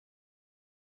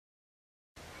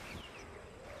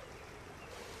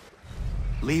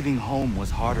Leaving home was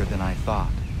harder than I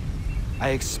thought. I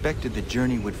expected the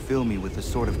journey would fill me with a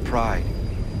sort of pride,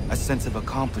 a sense of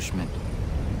accomplishment.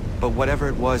 But whatever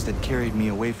it was that carried me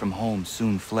away from home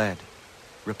soon fled,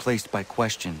 replaced by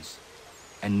questions,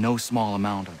 and no small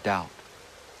amount of doubt.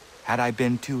 Had I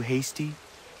been too hasty?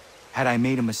 Had I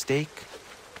made a mistake?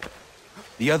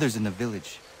 The others in the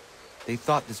village, they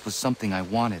thought this was something I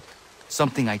wanted,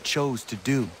 something I chose to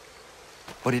do.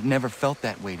 But it never felt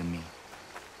that way to me.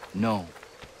 No,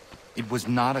 it was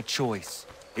not a choice.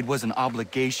 It was an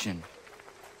obligation.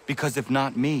 Because if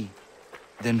not me,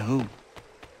 then who?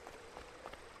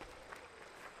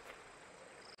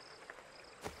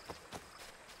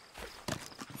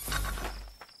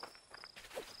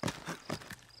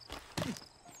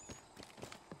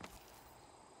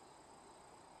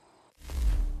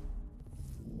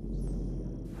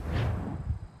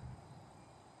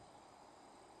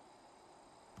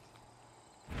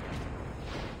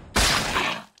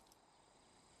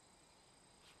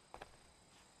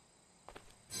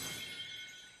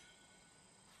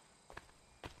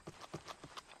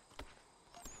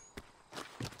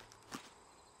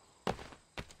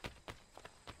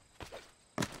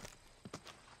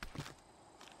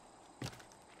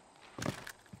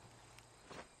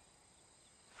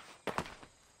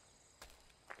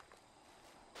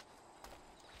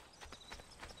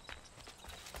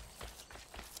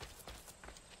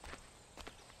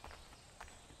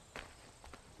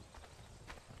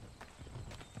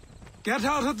 Get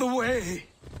out of the way!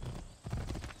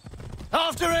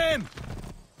 After him!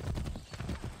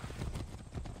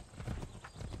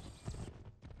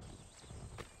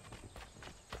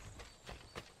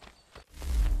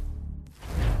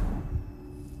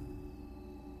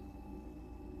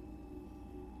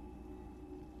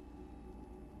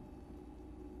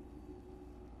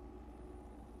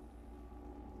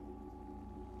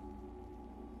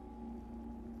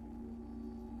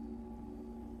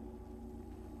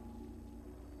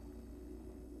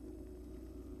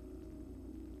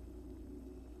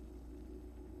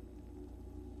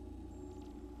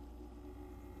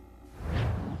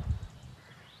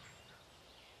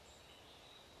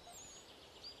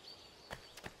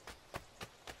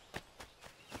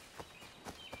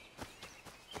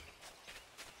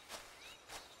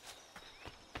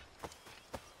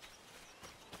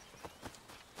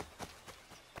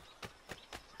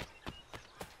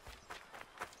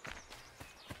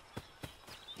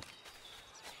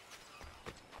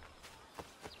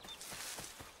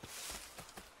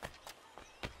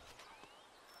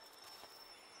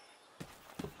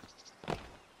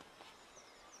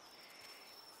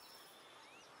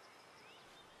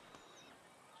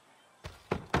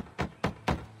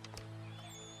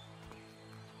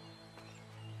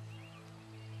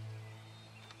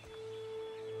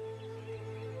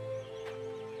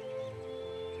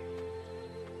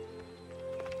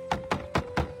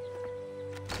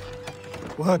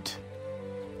 What?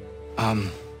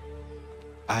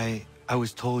 I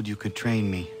was told you could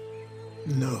train me.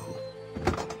 No.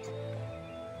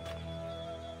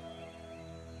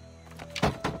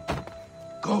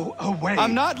 Go away!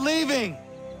 I'm not leaving!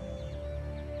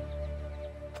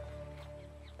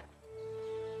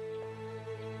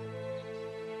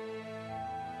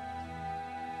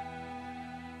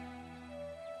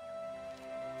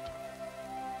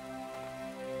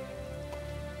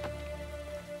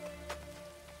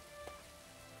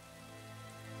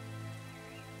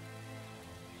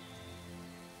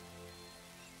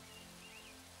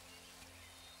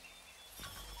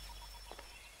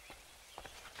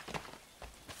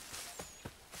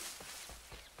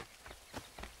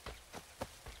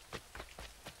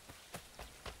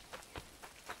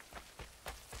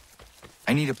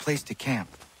 I need a place to camp.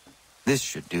 This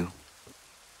should do.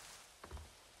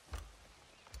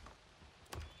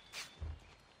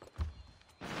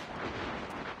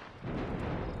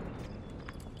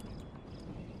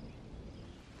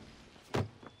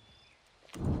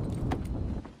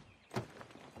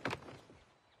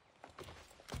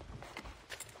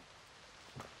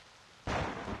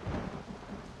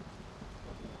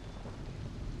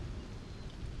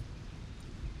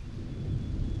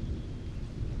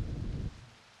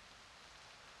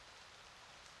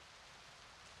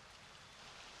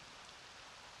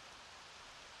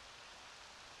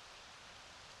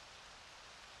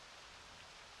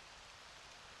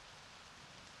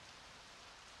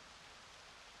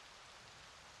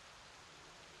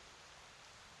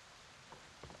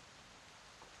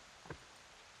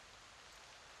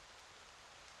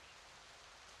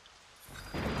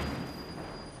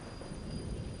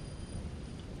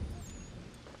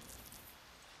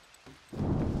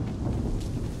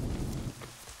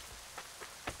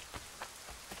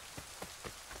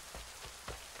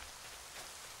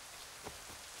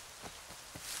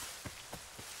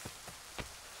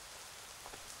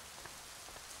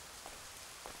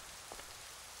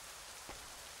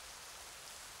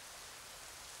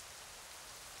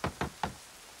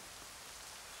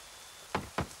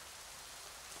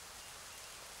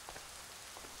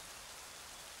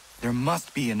 There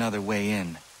must be another way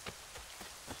in.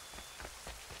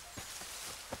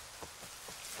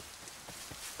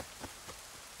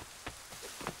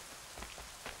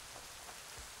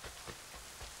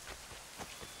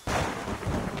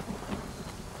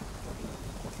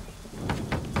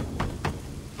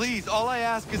 Please, all I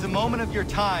ask is a moment of your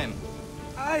time.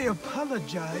 I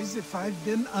apologize if I've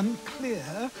been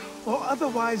unclear or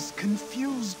otherwise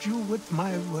confused you with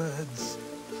my words.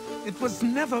 It was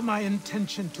never my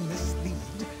intention to mislead,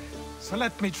 so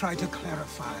let me try to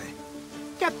clarify.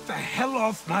 Get the hell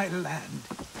off my land.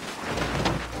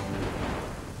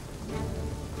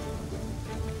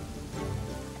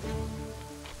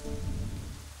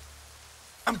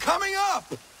 I'm coming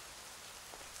up!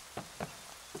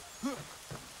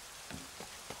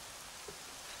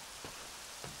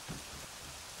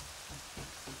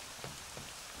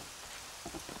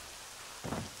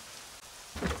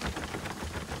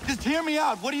 Just hear me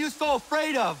out. What are you so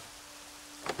afraid of?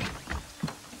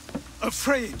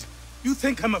 Afraid? You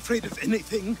think I'm afraid of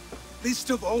anything? Least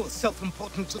of all a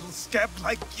self-important little scab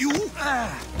like you?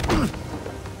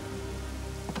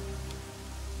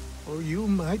 Or you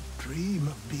might dream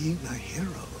of being a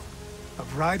hero,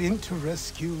 of riding to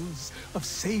rescues, of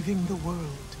saving the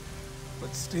world.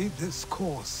 But stay this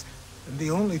course, and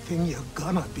the only thing you're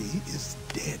gonna be is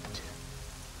dead.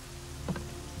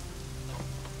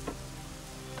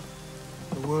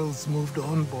 The world's moved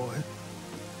on, boy.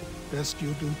 Best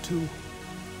you do too.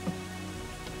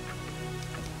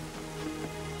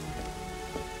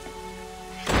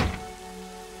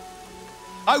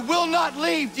 I will not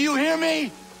leave, do you hear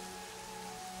me?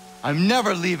 I'm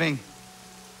never leaving.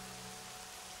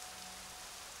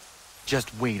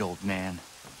 Just wait, old man.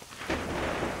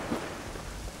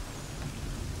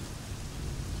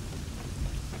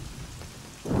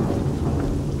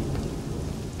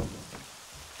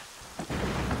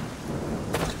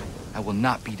 I will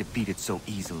not be defeated so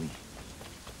easily.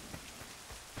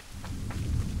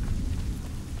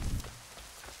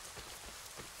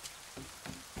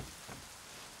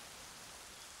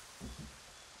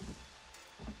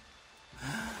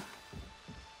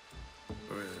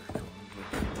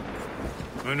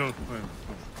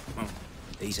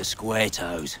 These are square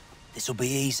toes. This'll be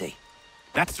easy.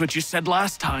 That's what you said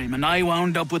last time, and I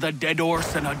wound up with a dead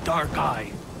horse and a dark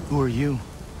eye. Who are you?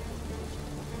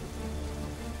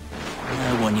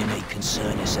 No one you need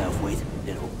concern yourself with,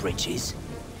 little britches.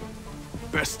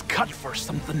 Best cut for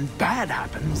something bad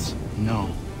happens.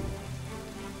 No.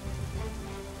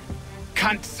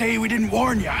 Can't say we didn't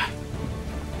warn ya.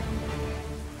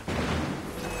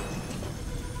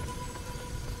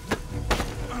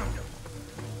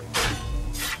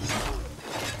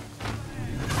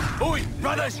 Oi,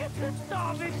 brothers! It's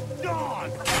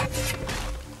dawn!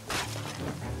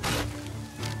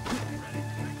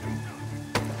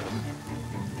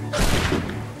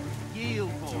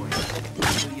 Yield, boys.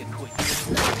 Will you quit?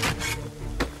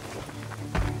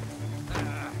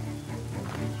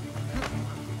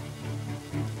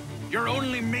 You're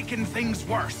only making things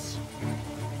worse.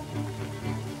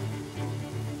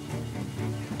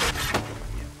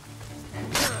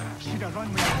 Should have run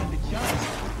when I had the chance.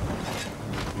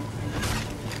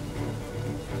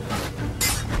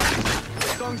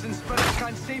 Songs and spirits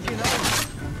can't save you now.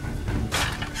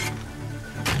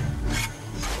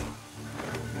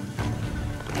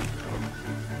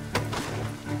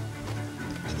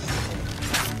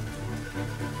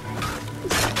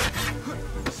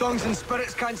 Songs and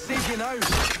spirits can't save you now.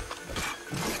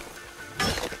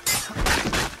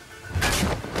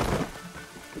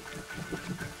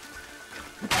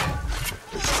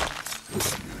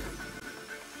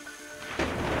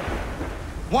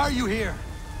 Why are you here?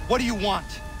 What do you want?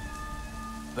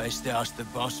 Best ask the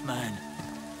boss man.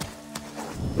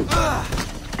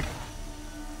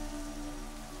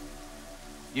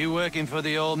 You working for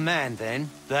the old man, then?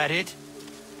 That it?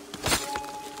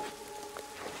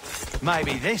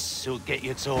 Maybe this'll get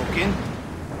you talking.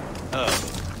 Oh.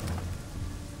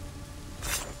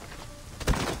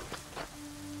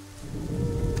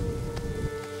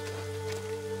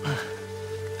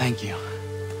 Thank you.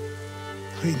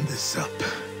 Clean this up.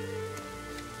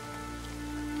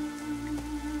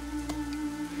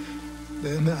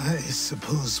 Then I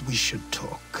suppose we should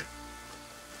talk.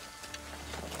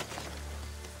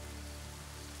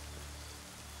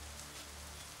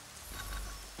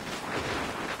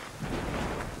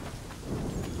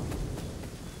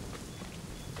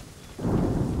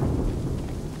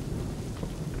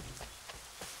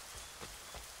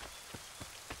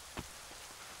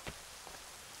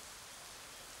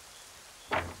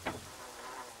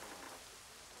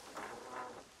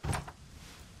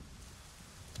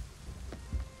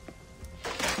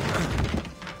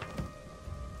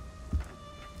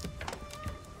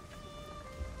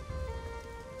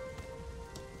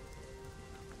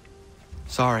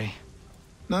 Sorry.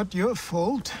 Not your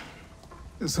fault.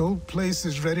 This whole place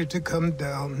is ready to come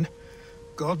down.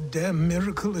 Goddamn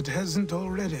miracle it hasn't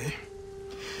already.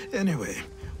 Anyway,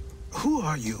 who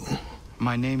are you?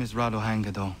 My name is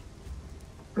Radohangado.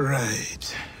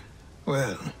 Right.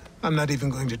 Well, I'm not even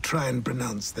going to try and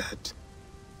pronounce that.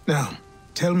 Now,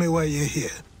 tell me why you're here.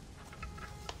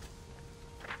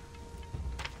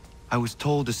 I was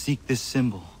told to seek this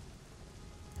symbol.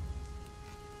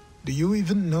 Do you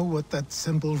even know what that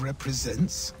symbol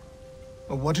represents?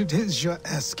 Or what it is you're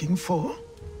asking for?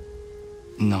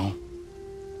 No.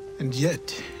 And yet,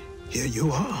 here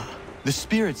you are. The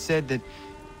spirit said that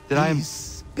I am...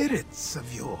 These spirits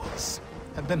of yours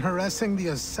have been harassing the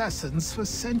assassins for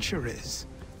centuries.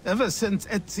 Ever since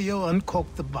Ezio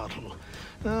uncorked the bottle.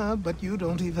 But you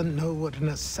don't even know what an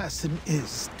assassin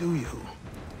is, do you?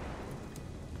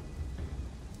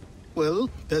 Well,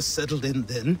 best settled in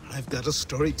then. I've got a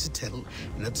story to tell,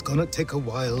 and it's gonna take a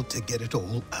while to get it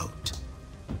all out.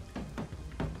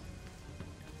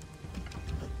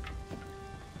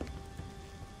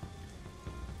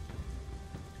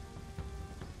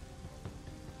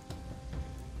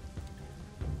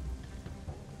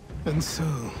 And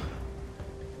so,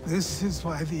 this is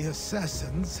why the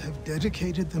Assassins have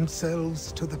dedicated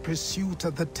themselves to the pursuit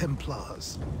of the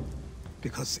Templars.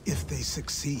 Because if they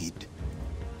succeed,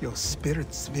 your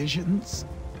spirit's visions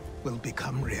will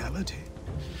become reality.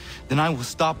 Then I will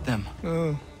stop them.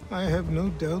 Oh, I have no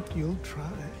doubt you'll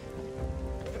try.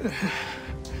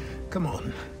 Come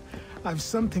on, I've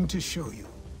something to show you.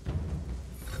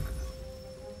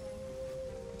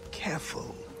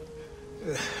 Careful.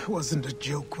 Wasn't a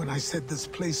joke when I said this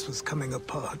place was coming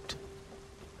apart.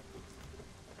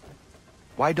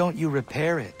 Why don't you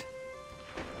repair it?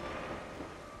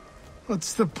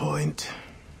 What's the point?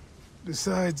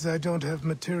 Besides, I don't have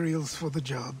materials for the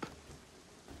job.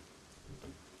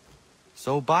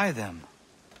 So buy them.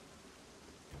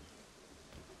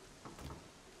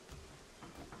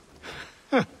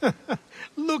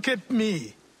 Look at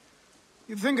me!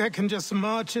 You think I can just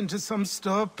march into some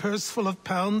store, purse full of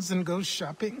pounds, and go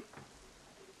shopping?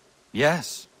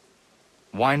 Yes.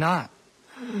 Why not?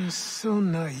 So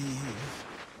naive.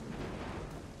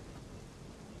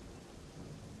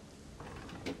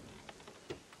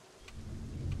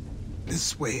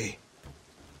 This way.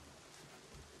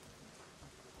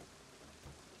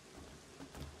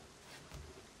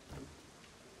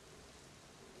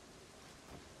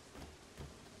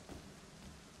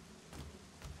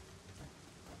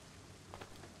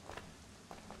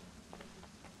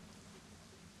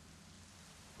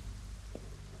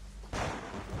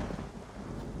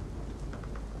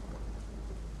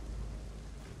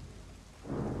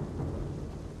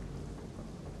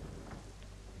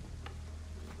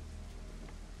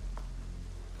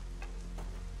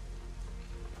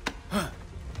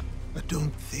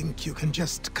 Don't think you can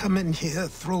just come in here,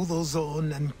 throw those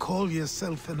on, and call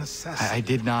yourself an assassin. I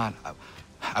did not.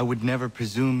 I would never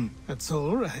presume... That's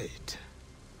all right.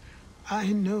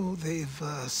 I know they've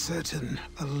a certain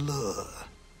allure.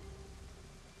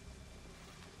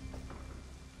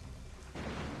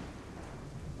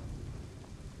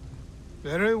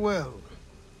 Very well.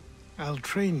 I'll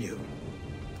train you.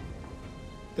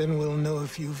 Then we'll know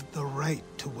if you've the right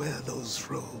to wear those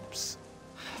robes.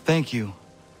 Thank you.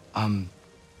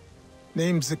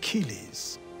 Name's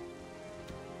Achilles.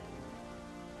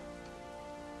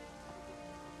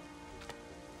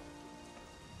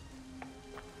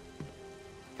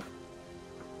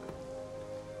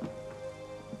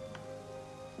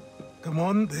 Come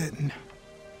on, then.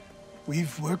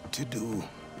 We've work to do.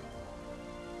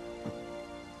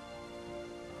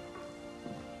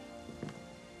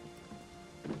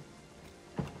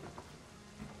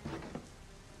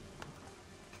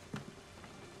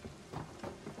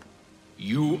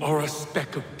 You are a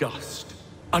speck of dust,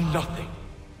 a nothing.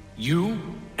 You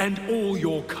and all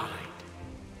your kind.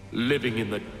 Living in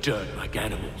the dirt like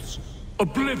animals.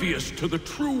 Oblivious to the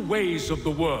true ways of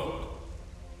the world.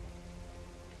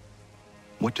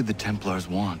 What do the Templars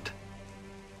want?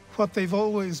 What they've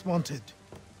always wanted.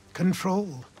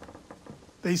 Control.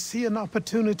 They see an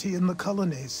opportunity in the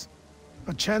colonies.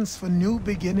 A chance for new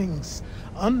beginnings,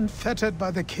 unfettered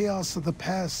by the chaos of the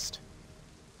past.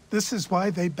 This is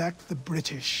why they backed the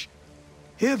British.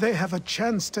 Here they have a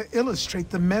chance to illustrate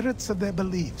the merits of their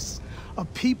beliefs. A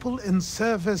people in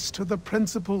service to the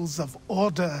principles of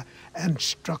order and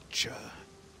structure.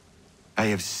 I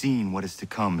have seen what is to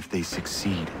come if they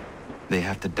succeed. They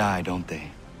have to die, don't they?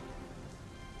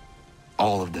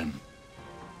 All of them.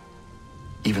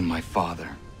 Even my father.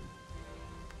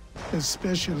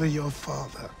 Especially your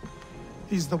father.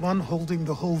 He's the one holding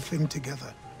the whole thing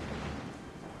together.